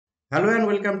Hello and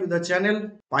welcome to the channel.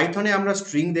 পাইথনে আমরা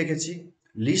string দেখেছি,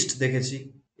 list দেখেছি।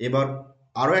 এবার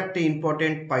আরও একটা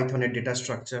ইম্পর্টেন্ট পাইথনের ডেটা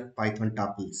স্ট্রাকচার, পাইথন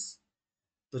টাপলস।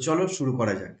 তো চলো শুরু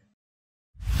করা যাক।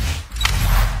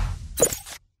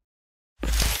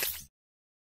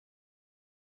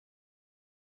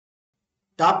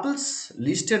 টাপলস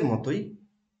লিস্টের মতোই,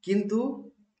 কিন্তু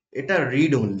এটা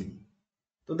রিড অনলি।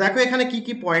 তো দেখো এখানে কি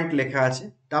কি পয়েন্ট লেখা আছে।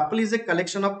 Tuple is a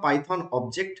collection of Python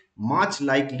object much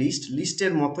like list,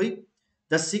 লিস্টের মতোই।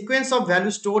 The sequence of value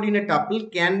store in a tuple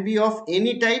can be of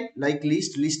any type like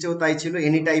list, লিস্টেও তাই ছিল,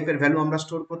 এনি টাইপের ভ্যালু আমরা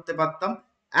স্টোর করতে পারতাম।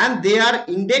 And they R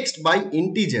indexed by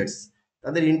integers,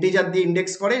 তাদের integer দিয়ে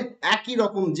ইন্ডেক্স করে, একই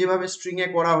রকম যেভাবে স্ট্রিংয়ে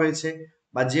করা হয়েছে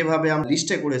বা যেভাবে আমরা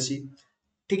লিস্টে করেছি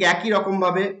ঠিক একই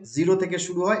রকমভাবে 0 থেকে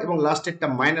শুরু হয় এবং লাস্টেরটা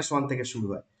 -1 থেকে শুরু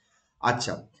হয়।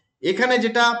 আচ্ছা, এখানে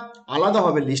যেটা আলাদা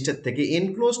হবে লিস্টের থেকে,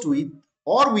 এনক্লোজড উইথ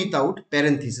অর উইথাউট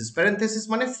প্যারেনথিসিস। প্যারেনথিসিস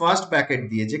মানে ফার্স্ট ব্র্যাকেট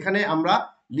দিয়ে, যেখানে আমরা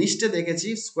লিস্টে দেখেছি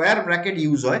স্কোয়ার ব্র্যাকেট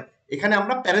ইউজ হয়, এখানে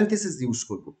আমরা প্যারেনথিসিস ইউজ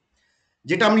করব।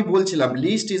 যেটা আমি বলছিলাম,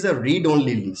 list is a read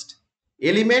only list.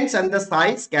 Elements and the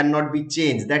size can not be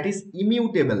change, that is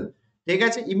immutable. ঠিক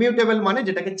আছে, ইমিউটেবল মানে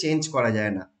যেটাকে চেঞ্জ করা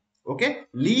যায় না। ওকে,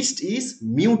 list is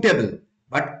mutable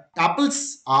but টাপলস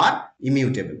R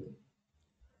immutable.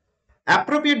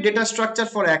 Appropriate data structure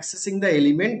for accessing the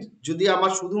element, যদি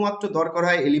আমার শুধুমাত্র দরকার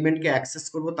হয় এলিমেন্টকে অ্যাক্সেস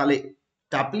করব, তাহলে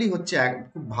টাপলি হচ্ছে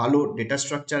খুব ভালো ডেটা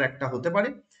স্ট্রাকচার একটা হতে পারে।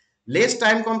 লেস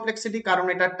টাইম কমপ্লেক্সিটি, কারণ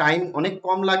এটা টাইম অনেক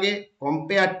কম লাগে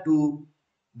compare to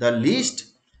the list.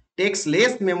 Text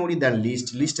less memory than list,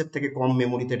 লিস্টের থেকে কম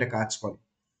মেমোরিতে এটা কাজ করে।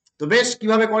 তো বেশ,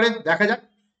 কিভাবে করে দেখা যাক।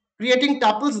 ক্রিয়েটিং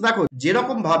টাপলস, দেখো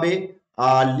যেরকম ভাবে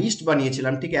লিস্ট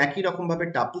বানিয়েছিলাম ঠিক একই রকম ভাবে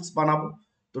টাপলস বানাবো।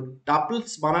 তো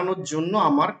টাপলস বানানোর জন্য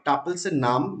আমার টাপলস এর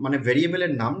নাম মানে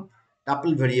ভেরিয়েবলের নাম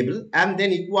tuple variable, and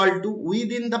than equal to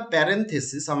within the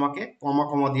parenthesis আমাকে কমা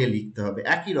কমা দিয়ে লিখতে হবে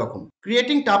একই রকম।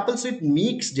 Creating টাপলস with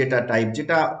mix data type,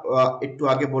 যেটা একটু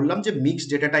আগে বললাম যে মিক্স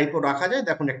ডেটা টাইপও রাখা যায়।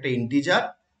 দেখুন, একটা ইন্টিজার,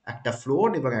 একটা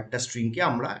ফ্লোট এবং একটা স্ট্রিংকে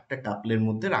আমরা একটা টাপলের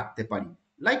মধ্যে রাখতে পারি,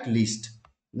 like list.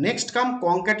 Next come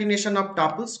concatenation of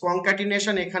টাপলস।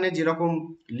 Concatenation এখানে যেরকম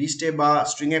লিস্টে বা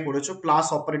স্ট্রিংয়ে করেছো, প্লাস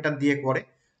অপারেটর দিয়ে করে।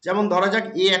 যেমন ধরা যাক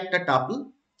এ একটা টাপল,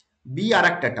 বি আর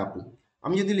একটা টাপল।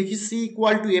 আমি যদি লিখি C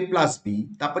equal to A plus B,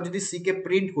 তারপর যদি সি কে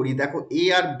প্রিন্ট করি, দেখো এ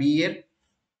আর বি এর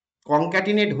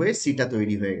কনক্যাটিনেট হয়ে সিটা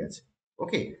তৈরি হয়ে গেছে।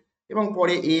 ওকে, এবং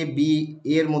পরে এ বি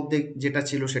এর মধ্যে যেটা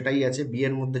ছিল সেটাই আছে, বি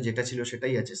এর মধ্যে যেটা ছিল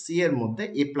সেটাই আছে, সি এর মধ্যে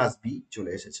এ প্লাস বি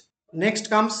চলে এসেছে। Next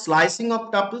come slicing of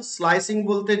টাপলস। Slicing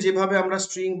বলতে যেভাবে আমরা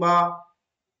স্ট্রিং বা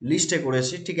লিস্টে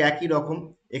করেছি ঠিক একই রকম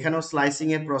এখানেও স্লাইসিং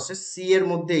এর প্রসেস। সি এর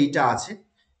মধ্যে এইটা আছে।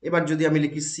 এবার যদি আমি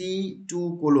লিখি সি টু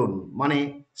কোলন, মানে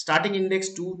স্টার্টিং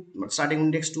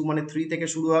ইন্ডেক্স টু মানে 3 থেকে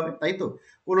শুরু হবে, তাই তো।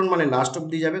 কোলন মানে লাস্ট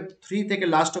অব্দি যাবে, 3 থেকে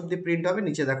লাস্ট অব্দি প্রিন্ট হবে,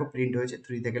 নিচে দেখো প্রিন্ট হয়েছে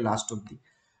 3 থেকে লাস্ট অব্দি।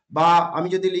 বা আমি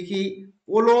যদি লিখি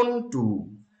কোলন টু,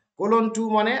 কোলন টু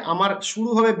মানে আমার শুরু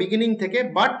হবে বিগিনিং থেকে,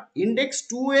 বাট ইন্ডেক্স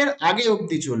 2 এর আগে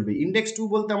অব্দি চলবে। ইন্ডেক্স 2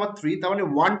 বলতে আমার 3, তার মানে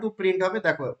 1 2 প্রিন্ট হবে,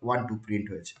 দেখো 1 2 প্রিন্ট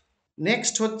হয়েছে।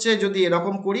 নেক্সট হচ্ছে যদি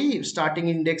এরকম করি, স্টার্টিং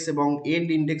ইন্ডেক্স এবং এন্ড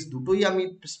ইন্ডেক্স দুটোই আমি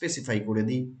স্পেসিফাই করে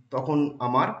দিই, তখন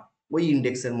আমার ওই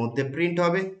ইন্ডেক্সের মধ্যে প্রিন্ট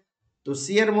হবে। তো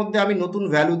সি এর মধ্যে আমি নতুন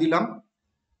ভ্যালু দিলাম,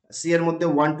 সি এর মধ্যে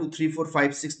 1 2 3 4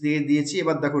 5 6 দিয়ে দিয়েছি।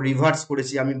 এবার দেখো রিভার্স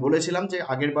করেছি, আমি বলেছিলাম যে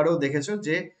আগের বারেও দেখেছো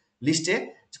যে লিস্টে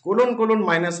কোলন কোলন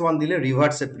 -1 দিলে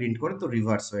রিভার্সে প্রিন্ট করে, তো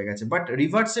রিভার্স হয়ে গেছে। বাট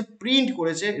রিভার্সে প্রিন্ট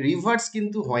করেছে, রিভার্স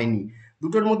কিন্তু হয়নি।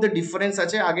 দুটোর মধ্যে ডিফারেন্স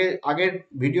আছে। আগের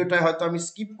ভিডিওটায় হয়তো আমি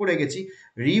স্কিপ করে গেছি।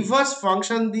 রিভার্স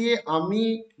ফাংশন দিয়ে আমি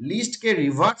লিস্টকে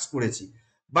রিভার্স করেছি,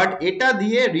 বাট এটা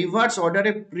দিয়ে রিভার্স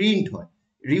অর্ডারে প্রিন্ট হয়,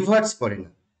 রিভার্স করে না।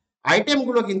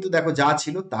 আইটেমগুলো কিন্তু দেখো যা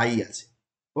ছিল তাই আছে।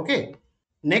 ওকে,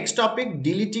 নেক্সট টপিক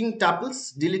ডিলিটিং টাপলস।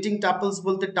 ডিলিটিং টাপলস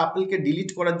বলতে টাপলকে ডিলিট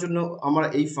করার জন্য আমরা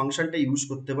এই ফাংশনটা ইউজ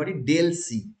করতে পারি, del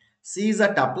C. C is a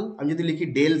tuple, আমি যদি লিখি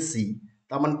ডেল সি,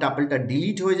 তার মানে টাপলটা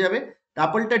ডিলিট হয়ে যাবে।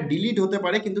 টাপলটা ডিলিট হতে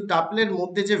পারে, কিন্তু টাপলের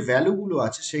মধ্যে যে ভ্যালুগুলো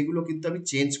আছে সেগুলো কিন্তু আমি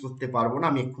চেঞ্জ করতে পারবো না,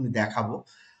 আমি এক্ষুনি দেখাবো।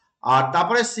 আর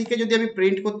তারপরে সি কে যদি আমি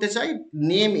প্রিন্ট করতে চাই,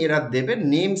 নেম এরার দেবে,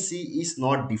 name C is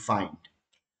not defined.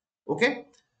 ওকে,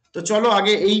 তো চলো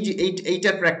আগে এই যে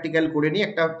এইটার প্র্যাকটিক্যাল করে নিই।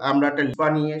 আমরা একটা লিস্ট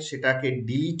বানিয়ে সেটাকে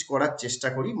ডিলিট করার চেষ্টা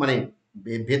করি, মানে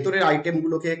ভেতরের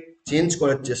আইটেমগুলোকে চেঞ্জ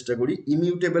করার চেষ্টা করি,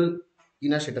 ইমিউটেবল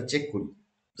কিনা সেটা চেক করি।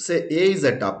 সে এ ইজ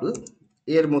এ টাপল,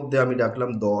 এর মধ্যে আমি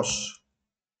রাখলাম 10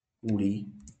 20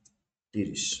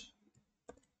 30।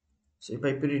 So if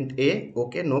I print A,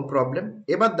 okay no problem.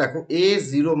 এবার দেখো এ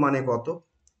 0 মানে কত,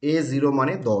 এ 0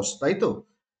 মানে 10, তাই তো।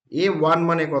 এ 1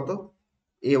 মানে কত,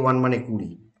 এ 1 মানে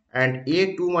 20, অ্যান্ড এ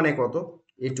 2 মানে কত,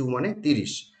 এ 2 মানে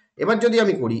 30। এবার যদি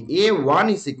আমি করি এ 1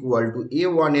 ইজ ইকুয়াল টু এ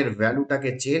 1 এর ভ্যালুটাকে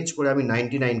চেঞ্জ করে আমি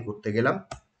 99 করতে গেলাম,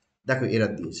 দেখো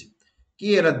এরার দিয়েছি। কি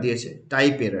এরর দিয়েছে?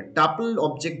 Type error. Tuple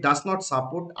object does not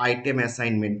support item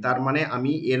assignment. তার মানে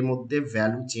আমি এর মধ্যে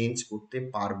ভ্যালু চেঞ্জ করতে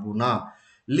পারবো না।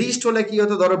 লিস্ট হলে কি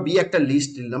হতো, ধরো বি একটা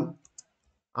লিস্ট নিলাম,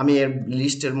 আমি এর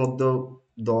লিস্টের মধ্যে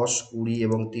 10, 20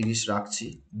 এবং 30 রাখছি।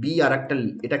 বি আর একটা,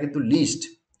 এটা কিন্তু লিস্ট।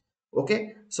 ওকে,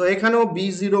 সো এখানেও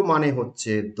B0 মানে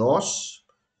হচ্ছে 10,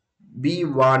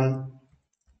 B1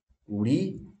 20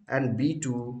 অ্যান্ড B2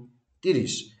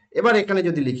 30। এবার এখানে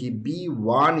যদি লিখি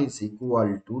B1 ইজ ইকুয়াল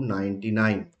টু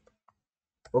 99।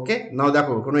 ওকে, নাও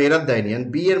দেখো কোনো এরর দেয়নি, এন্ড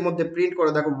বি এর মধ্যে প্রিন্ট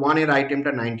করে দেখো 1 এর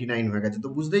আইটেমটা 99 হয়ে গেছে। তো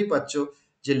বুঝতেই পারছো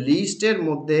যে লিস্টের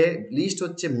মধ্যে লিস্ট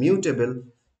হচ্ছে mutable,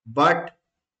 but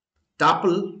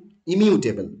tuple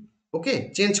immutable. Okay,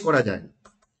 change করা যায় না।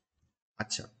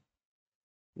 আচ্ছা,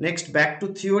 নেক্সট ব্যাক টু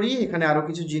থিওরি। এখানে আরো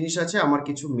কিছু জিনিস আছে, আমার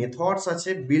কিছু মেথডস আছে,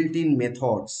 বিল্ট ইন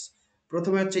মেথডস।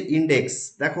 প্রথমে হচ্ছে ইন্ডেক্স।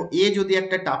 দেখো এ যদি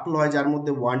একটা টাপল হয় যার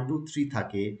মধ্যে 1 2 3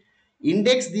 থাকে,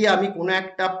 ইন্ডেক্স দিয়ে আমি কোনো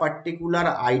একটা পার্টিকুলার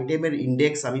আইটেমের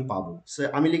ইন্ডেক্স আমি পাবো। সো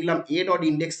আমি লিখলাম এ ডট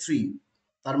ইন্ডেক্স 3,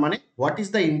 তার মানে what is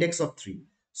the index of 3?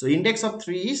 So index of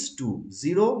 3 is 2,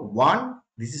 0 1,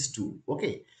 this is 2।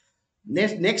 Okay,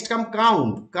 next come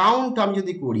count. Count আমি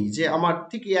যদি করি যে আমার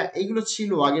ঠিক এইগুলো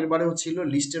ছিল আগের বারেও ছিল,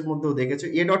 লিস্টের মধ্যেও দেখেছো,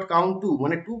 এ ডট কাউন্ট 2,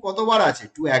 মানে 2 কতবার আছে?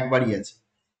 2 একবারই আছে।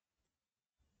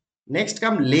 Next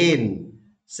come lane.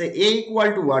 Say A equal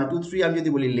to 1 2 3, আমি যদি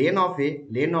বলি লেন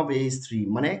অফ এ ইজ 3,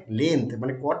 মানে লেন্থ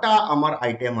মানে কটা আমার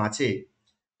আইটেম আছে।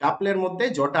 টাপলের মধ্যে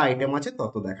যটা আইটেম আছে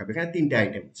তত দেখাবে, এখানে 3টে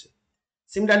আইটেম আছে।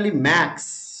 Similarly, max.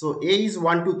 So a is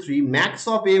 1 to 3. Max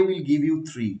of a will give you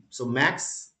 3. So max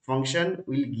function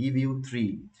will give you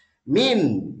 3. Mean,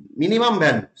 minimum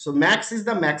value. So max is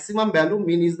the maximum value,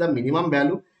 mean is the minimum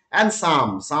value, and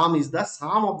sum is the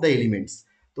sum of the elements.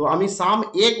 তো আমি সাম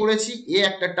এ করেছি, এ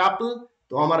একটা tuple,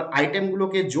 তো আমার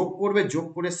আইটেমগুলোকে যোগ করবে, যোগ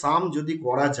করে সাম যদি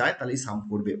করা যায় তাহলে সাম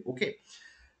করবে। ওকে,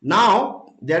 নাও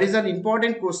there is an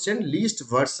important question, list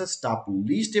versus tuple.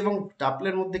 List এবং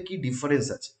টাপলের মধ্যে কি ডিফারেন্স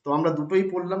আছে? তো আমরা দুটোই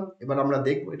পড়লাম, এবার আমরা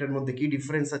দেখবো এটার মধ্যে কি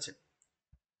ডিফারেন্স আছে।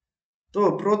 তো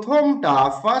প্রথমটা,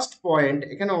 ফার্স্ট পয়েন্ট,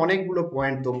 এখানে অনেকগুলো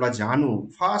পয়েন্ট তোমরা জানো।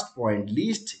 ফার্স্ট পয়েন্ট,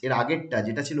 লিস্ট এর আগেরটা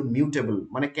যেটা ছিল মিউটেবল,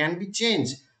 মানে can be change,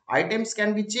 items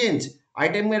can be change,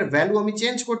 আইটেমের ভ্যালু আমি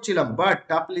চেঞ্জ করছিলাম, বাট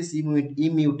টাপল ইজ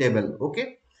ইমিউটেবল। ওকে,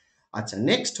 আচ্ছা,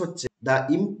 নেক্সট হচ্ছে the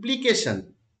implication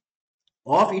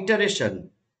of iteration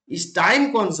is time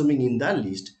consuming in the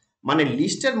list. মানে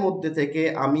লিস্টের মধ্যে থেকে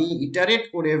আমি ইটারেট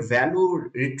করে ভ্যালু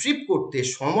রিট্রিভ করতে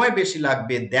সময় বেশি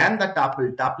লাগবে than the tuple.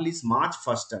 Tuple is much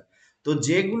ফাস্টার। তো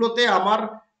যেগুলোতে আমার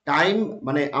টাইম,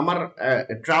 মানে আমার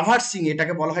ট্রাভার্সিং,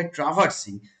 এটাকে বলা হয়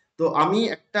ট্রাভার্সিং। তো আমি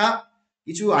একটা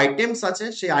কিছু আইটেমস আছে,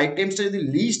 সেই আইটেমসটা যদি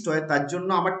লিস্ট হয় তার জন্য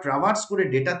আমার ট্রাভার্স করে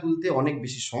ডেটা তুলতে অনেক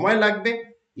বেশি সময় লাগবে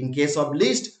ইন কেস অফ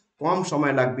লিস্ট, কম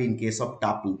সময় লাগবে ইন কেস অফ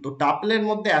টাপল। তো টাপলের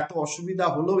মধ্যে এত অসুবিধা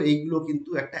হলেও এইগুলো কিন্তু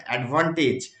একটা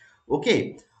advantage. Okay,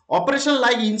 operation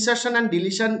like insertion and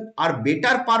deletion R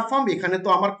better perform. এখানে তো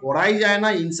আমার করাই যায় না,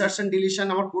 ইনসারশন ডিলিশন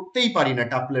আমার করতেই পারি না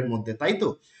টাপলের মধ্যে, তাই তো।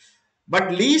 But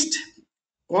list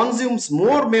consumes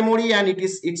more memory and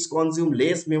it's consume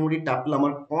less memory. Tuple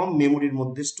আমার কম মেমোরির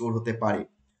মধ্যে স্টোর হতে পারে।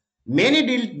 Many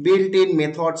built-in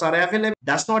methods are available.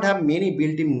 Does not have many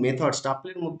built-in methods.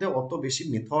 টাপলের মধ্যে অত বেশি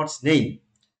মেথডস নেই,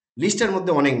 লিস্টের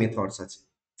মধ্যে অনেক মেথডস আছে।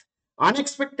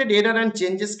 Unexpected error and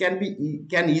changes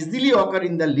can easily occur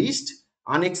in the list.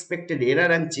 Unexpected error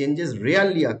and changes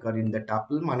rarely occur in the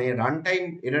tuple. মানে run time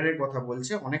এররের কথা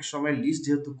বলছে, অনেক সময় লিস্ট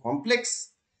যেহেতু কমপ্লেক্স,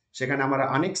 সেখানে আমার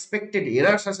আনএক্সপেক্টেড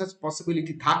এরার্স আসার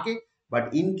পসিবিলিটি থাকে, but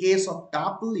in case of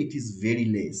tuple it is very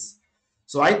less.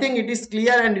 So I think it is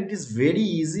clear and it is very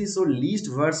easy. So list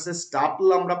versus tuple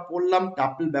আমরা পড়লাম,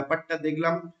 টাপল ব্যাপারটা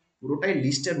দেখলাম, পুরোটাই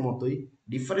লিস্টের মতোই।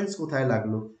 ডিফারেন্স কোথায়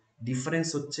লাগলো? ডিফারেন্স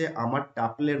হচ্ছে আমার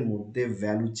টাপলের মধ্যে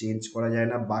ভ্যালু চেঞ্জ করা যায়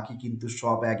না, বাকি কিন্তু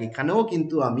সব এক। এখানেও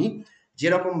কিন্তু আমি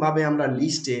যেরকম ভাবে আমরা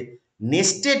লিস্টে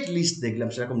নেস্টেড লিস্ট দেখলাম,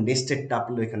 সেরকম নেস্টেড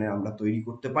টাপল এখানে আমরা তৈরি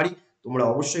করতে পারি। তোমরা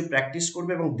অবশ্যই প্র্যাকটিস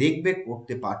করবে এবং দেখবে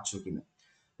করতে পারছো কিনা।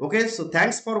 ওকে, সো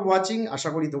থ্যাঙ্কস ফর ওয়াচিং। আশা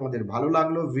করি তোমাদের ভালো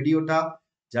লাগলো ভিডিওটা।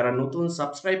 যারা নতুন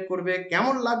সাবস্ক্রাইব করবে,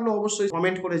 কেমন লাগলো অবশ্যই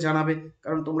কমেন্ট করে জানাবে,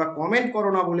 কারণ তোমরা কমেন্ট করো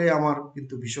না বলে আমার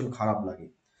কিন্তু ভীষণ খারাপ লাগে।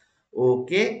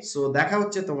 ওকে, সো দেখা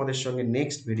হচ্ছে তোমাদের সঙ্গে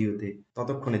নেক্সট ভিডিওতে,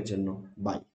 ততক্ষণের জন্য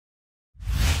বাই।